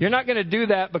 You're not going to do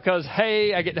that because,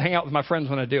 hey, I get to hang out with my friends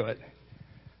when I do it.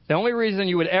 The only reason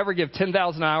you would ever give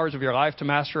 10,000 hours of your life to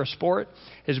master a sport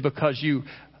is because you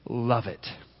love it.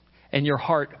 And your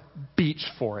heart beats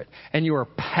for it. And you are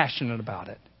passionate about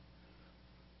it.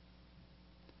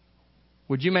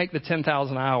 Would you make the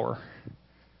 10,000 hour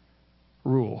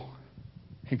rule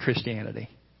in Christianity?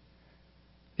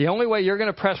 The only way you're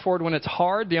going to press forward when it's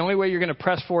hard, the only way you're going to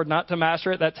press forward not to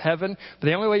master it, that's heaven. But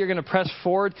the only way you're going to press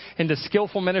forward into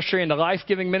skillful ministry, into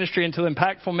life-giving ministry, into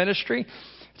impactful ministry,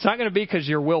 it's not going to be because of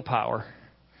your willpower.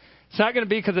 It's not going to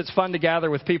be because it's fun to gather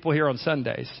with people here on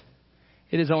Sundays.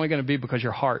 It is only going to be because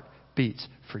your heart beats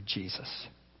for Jesus.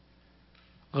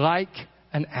 Like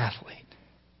an athlete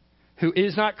who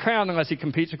is not crowned unless he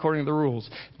competes according to the rules.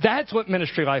 That's what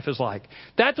ministry life is like.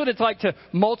 That's what it's like to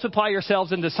multiply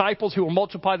yourselves in disciples who will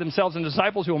multiply themselves in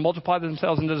disciples who will multiply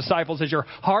themselves into disciples, as your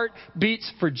heart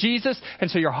beats for Jesus.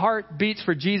 And so your heart beats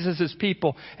for Jesus'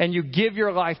 people, and you give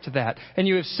your life to that. And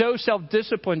you have so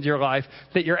self-disciplined your life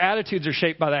that your attitudes are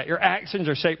shaped by that. Your actions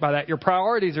are shaped by that. Your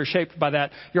priorities are shaped by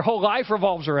that. Your whole life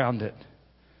revolves around it.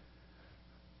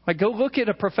 Like, go look at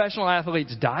a professional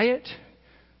athlete's diet.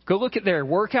 Go look at their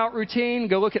workout routine.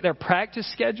 Go look at their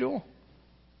practice schedule.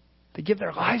 They give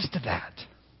their lives to that.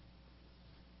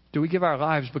 Do we give our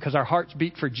lives because our hearts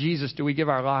beat for Jesus? Do we give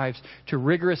our lives to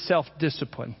rigorous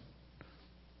self-discipline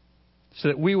so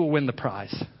that we will win the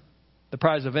prize? The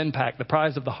prize of impact, the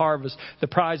prize of the harvest, the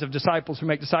prize of disciples who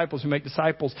make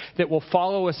disciples that will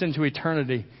follow us into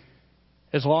eternity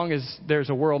as long as there's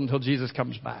a world until Jesus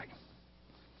comes back.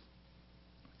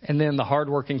 And then the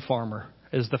hardworking farmer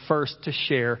is the first to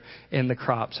share in the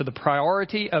crop. So the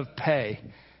priority of pay,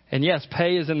 and yes,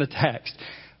 pay is in the text.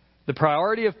 The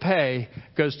priority of pay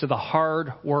goes to the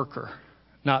hard worker,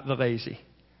 not the lazy.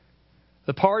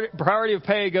 The priority of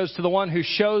pay goes to the one who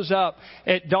shows up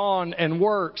at dawn and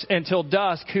works until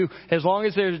dusk, who, as long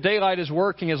as there's daylight, is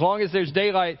working, as long as there's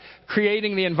daylight,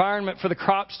 creating the environment for the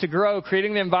crops to grow,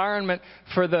 creating the environment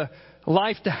for the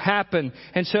life to happen.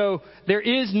 And so there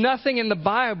is nothing in the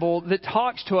Bible that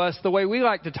talks to us the way we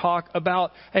like to talk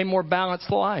about a more balanced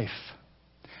life.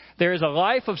 There is a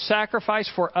life of sacrifice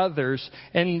for others,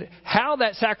 and how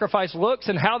that sacrifice looks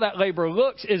and how that labor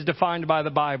looks is defined by the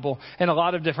Bible in a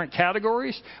lot of different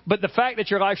categories. But the fact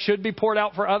that your life should be poured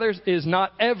out for others is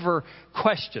not ever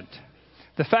questioned.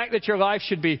 The fact that your life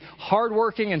should be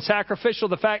hardworking and sacrificial,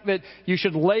 the fact that you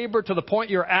should labor to the point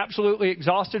you're absolutely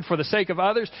exhausted for the sake of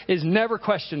others is never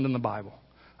questioned in the Bible.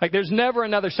 Like, there's never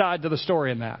another side to the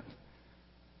story in that.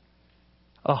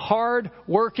 A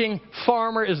hard-working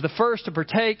farmer is the first to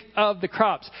partake of the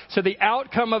crops. So the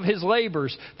outcome of his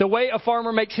labors, the way a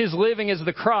farmer makes his living is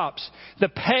the crops. The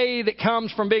pay that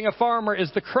comes from being a farmer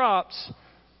is the crops.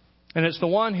 And it's the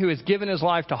one who has given his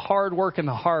life to hard work in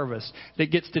the harvest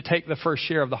that gets to take the first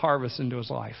share of the harvest into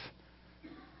his life.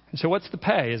 And so what's the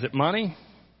pay? Is it money?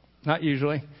 Not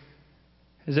usually.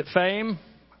 Is it fame?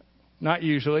 Not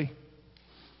usually.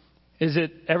 Is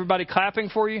it everybody clapping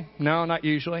for you? No, not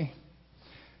usually.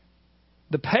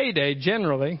 The payday,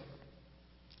 generally,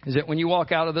 is that when you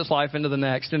walk out of this life into the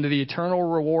next, into the eternal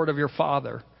reward of your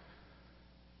Father,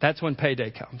 that's when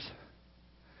payday comes.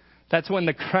 That's when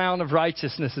the crown of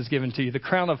righteousness is given to you. The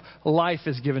crown of life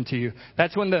is given to you.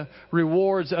 That's when the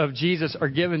rewards of Jesus are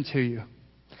given to you.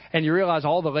 And you realize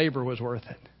all the labor was worth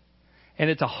it. And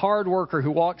it's a hard worker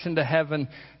who walks into heaven,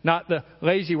 not the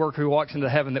lazy worker who walks into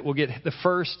heaven, that will get the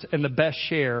first and the best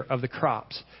share of the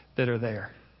crops that are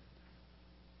there.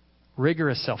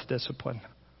 Rigorous self-discipline,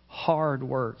 hard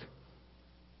work,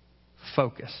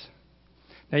 focus.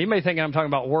 Now, you may think I'm talking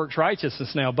about works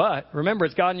righteousness now, but remember,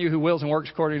 it's God in you who wills and works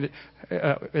according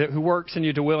to, who works in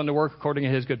you to will and to work according to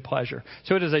His good pleasure.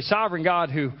 So it is a sovereign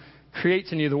God who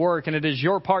creates in you the work, and it is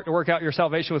your part to work out your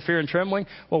salvation with fear and trembling.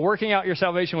 Well, working out your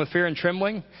salvation with fear and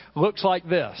trembling looks like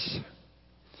this.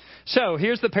 So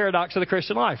here's the paradox of the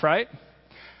Christian life, right?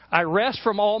 I rest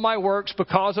from all my works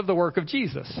because of the work of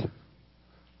Jesus.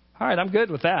 All right, I'm good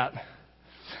with that.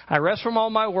 I rest from all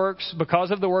my works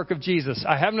because of the work of Jesus.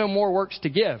 I have no more works to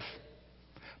give.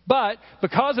 But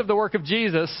because of the work of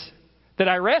Jesus that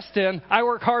I rest in, I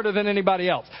work harder than anybody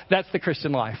else. That's the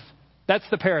Christian life. That's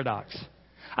the paradox.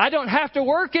 I don't have to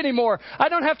work anymore. I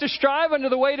don't have to strive under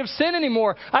the weight of sin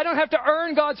anymore. I don't have to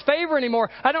earn God's favor anymore.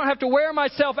 I don't have to wear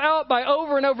myself out by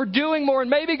over and over doing more.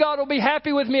 And maybe God will be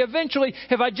happy with me eventually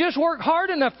if I just work hard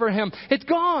enough for Him. It's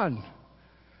gone.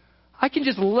 I can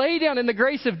just lay down in the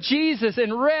grace of Jesus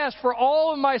and rest for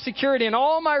all of my security and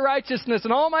all my righteousness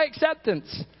and all my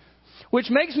acceptance, which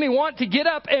makes me want to get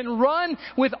up and run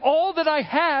with all that I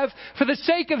have for the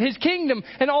sake of His kingdom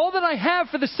and all that I have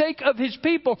for the sake of His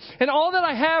people and all that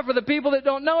I have for the people that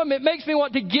don't know Him. It makes me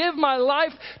want to give my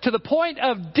life to the point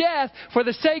of death for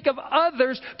the sake of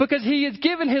others, because He has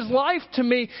given His life to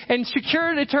me and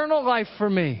secured eternal life for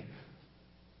me.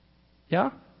 Yeah?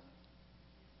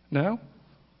 No?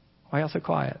 Why are y'all so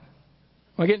quiet?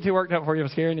 Am I getting too worked up for you? I'm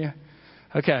scaring you?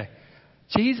 Okay.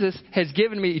 Jesus has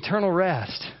given me eternal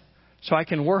rest, so I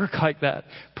can work like that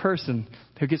person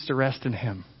who gets to rest in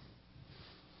Him.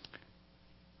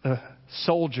 The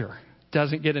soldier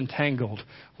doesn't get entangled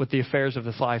with the affairs of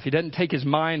this life. He doesn't take his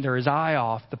mind or his eye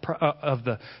off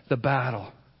the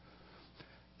battle.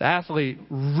 The athlete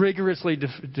rigorously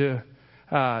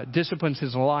disciplines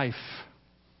his life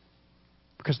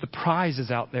because the prize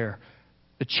is out there.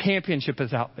 The championship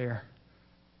is out there.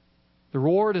 The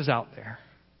reward is out there.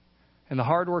 And the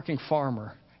hardworking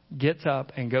farmer gets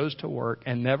up and goes to work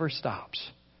and never stops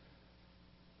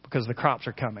because the crops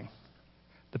are coming.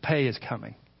 The pay is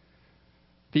coming.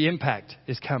 The impact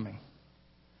is coming.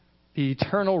 The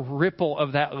eternal ripple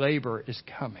of that labor is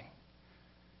coming.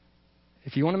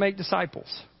 If you want to make disciples,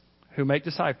 who make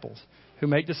disciples, who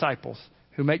make disciples,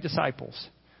 who make disciples,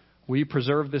 will you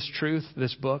preserve this truth,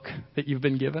 this book that you've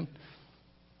been given?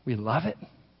 We love it.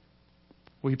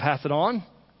 Will you pass it on? Do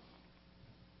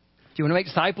you want to make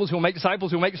disciples who will make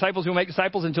disciples who will make disciples who will make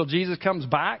disciples until Jesus comes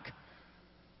back?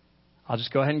 I'll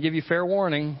just go ahead and give you fair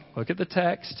warning. Look at the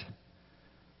text.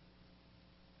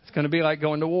 It's going to be like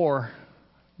going to war,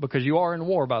 because you are in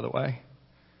war, by the way.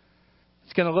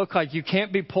 It's going to look like you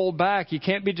can't be pulled back. You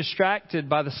can't be distracted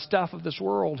by the stuff of this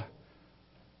world,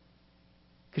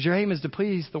 because your aim is to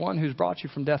please the one who's brought you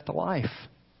from death to life.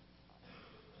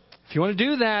 If you want to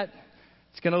do that,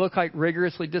 it's going to look like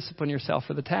rigorously discipline yourself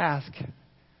for the task.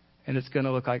 And it's going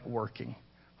to look like working.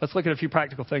 Let's look at a few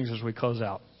practical things as we close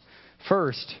out.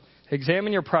 First,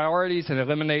 examine your priorities and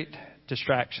eliminate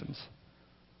distractions.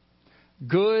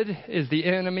 Good is the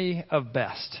enemy of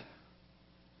best.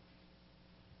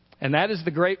 And that is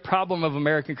the great problem of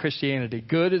American Christianity.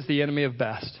 Good is the enemy of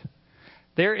best.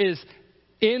 There is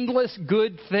endless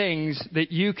good things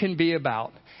that you can be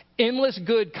about. Endless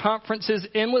good conferences,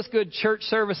 endless good church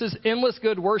services, endless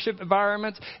good worship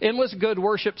environments, endless good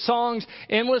worship songs,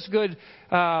 endless good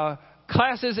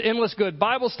classes, endless good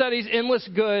Bible studies, endless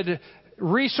good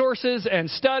resources and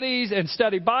studies and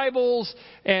study Bibles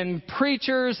and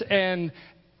preachers and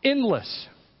endless.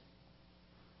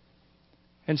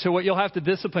 And so what you'll have to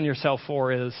discipline yourself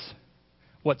for is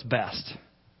what's best.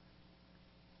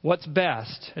 What's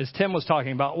best, as Tim was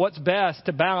talking about, what's best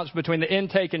to balance between the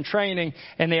intake and training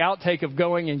and the outtake of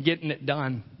going and getting it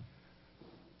done.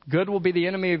 Good will be the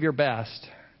enemy of your best.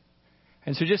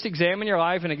 And so just examine your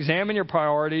life and examine your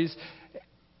priorities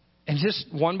and just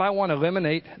one by one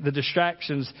eliminate the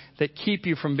distractions that keep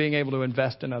you from being able to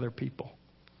invest in other people.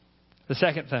 The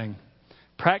second thing,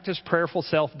 practice prayerful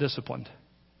self-discipline.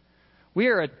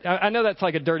 I know that's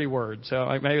like a dirty word, so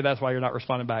maybe that's why you're not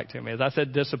responding back to me. As I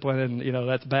said, discipline, and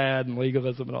that's bad, and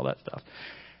legalism and all that stuff.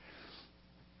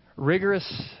 Rigorous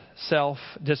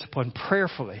self-discipline,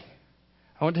 prayerfully.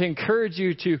 I want to encourage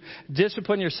you to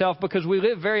discipline yourself because we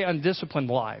live very undisciplined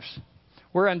lives.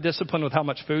 We're undisciplined with how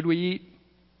much food we eat.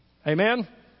 Amen?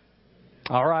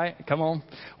 All right, come on.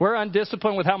 We're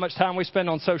undisciplined with how much time we spend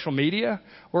on social media.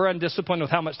 We're undisciplined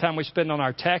with how much time we spend on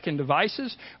our tech and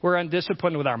devices. We're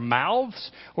undisciplined with our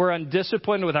mouths. We're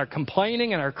undisciplined with our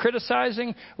complaining and our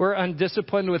criticizing. We're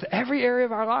undisciplined with every area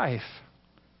of our life,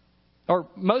 or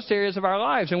most areas of our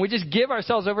lives. And we just give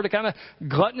ourselves over to kind of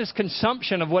gluttonous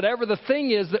consumption of whatever the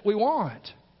thing is that we want.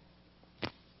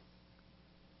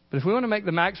 But if we want to make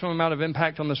the maximum amount of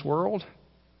impact on this world,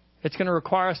 it's going to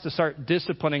require us to start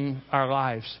disciplining our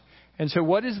lives. And so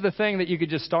what is the thing that you could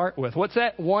just start with? What's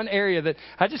that one area that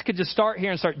I just could just start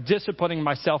here and start disciplining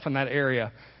myself in that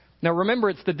area? Now remember,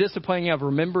 it's the disciplining of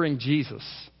remembering Jesus.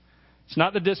 It's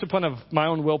not the discipline of my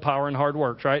own willpower and hard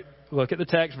work, right? Look at the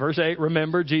text, verse 8,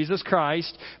 remember Jesus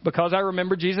Christ. Because I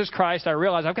remember Jesus Christ, I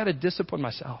realize I've got to discipline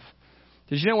myself.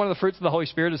 Did you know one of the fruits of the Holy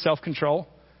Spirit is self-control?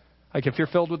 Like if you're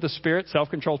filled with the Spirit,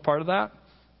 self-control is part of that.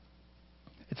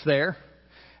 It's there.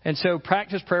 And so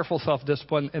practice prayerful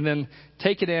self-discipline and then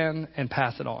take it in and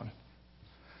pass it on.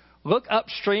 Look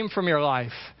upstream from your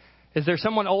life. Is there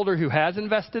someone older who has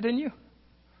invested in you?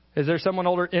 Is there someone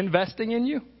older investing in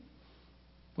you?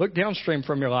 Look downstream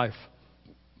from your life.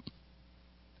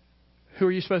 Who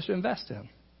are you supposed to invest in?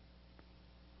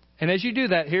 And as you do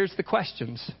that, here's the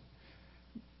questions.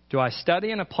 Do I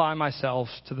study and apply myself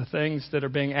to the things that are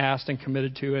being asked and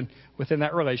committed to and within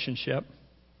that relationship?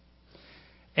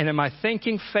 And am I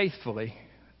thinking faithfully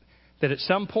that at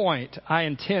some point I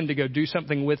intend to go do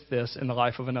something with this in the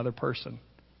life of another person?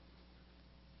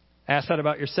 Ask that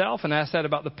about yourself and ask that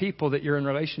about the people that you're in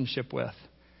relationship with.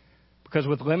 Because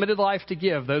with limited life to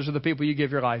give, those are the people you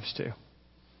give your lives to.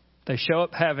 They show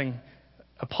up having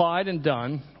applied and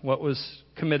done what was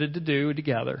committed to do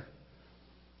together.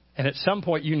 And at some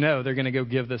point you know they're going to go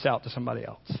give this out to somebody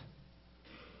else.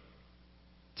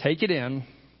 Take it in,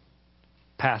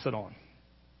 pass it on.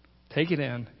 Take it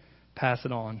in, pass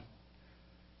it on.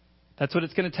 That's what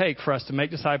it's going to take for us to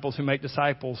make disciples who make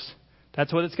disciples.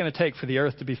 That's what it's going to take for the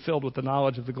earth to be filled with the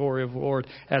knowledge of the glory of the Lord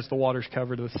as the waters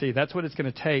cover to the sea. That's what it's going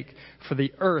to take for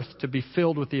the earth to be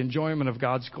filled with the enjoyment of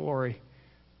God's glory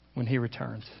when He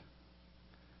returns.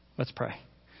 Let's pray.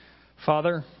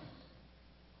 Father,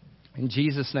 in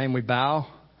Jesus' name we bow.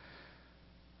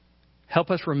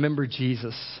 Help us remember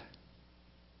Jesus.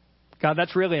 God,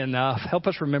 that's really enough. Help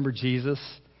us remember Jesus.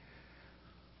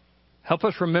 Help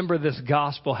us remember this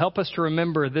gospel. Help us to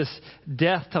remember this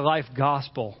death to life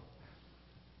gospel.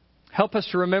 Help us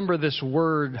to remember this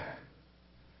word.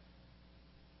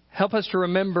 Help us to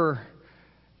remember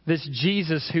this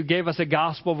Jesus who gave us a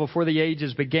gospel before the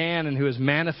ages began and who has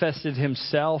manifested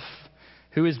Himself,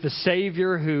 who is the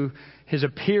Savior, who His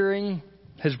appearing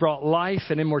has brought life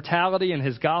and immortality in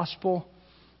His gospel.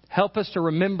 Help us to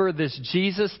remember this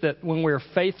Jesus that when we're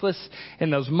faithless in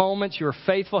those moments, You're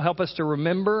faithful. Help us to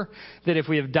remember that if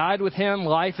we have died with Him,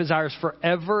 life is ours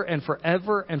forever and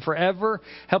forever and forever.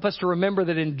 Help us to remember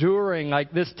that enduring,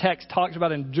 like this text talks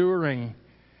about enduring,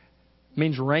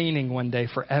 means reigning one day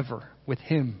forever with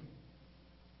Him.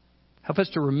 Help us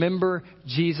to remember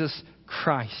Jesus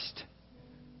Christ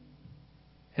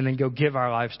and then go give our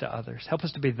lives to others. Help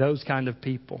us to be those kind of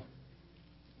people.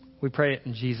 We pray it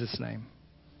in Jesus' name.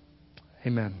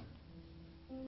 Amen.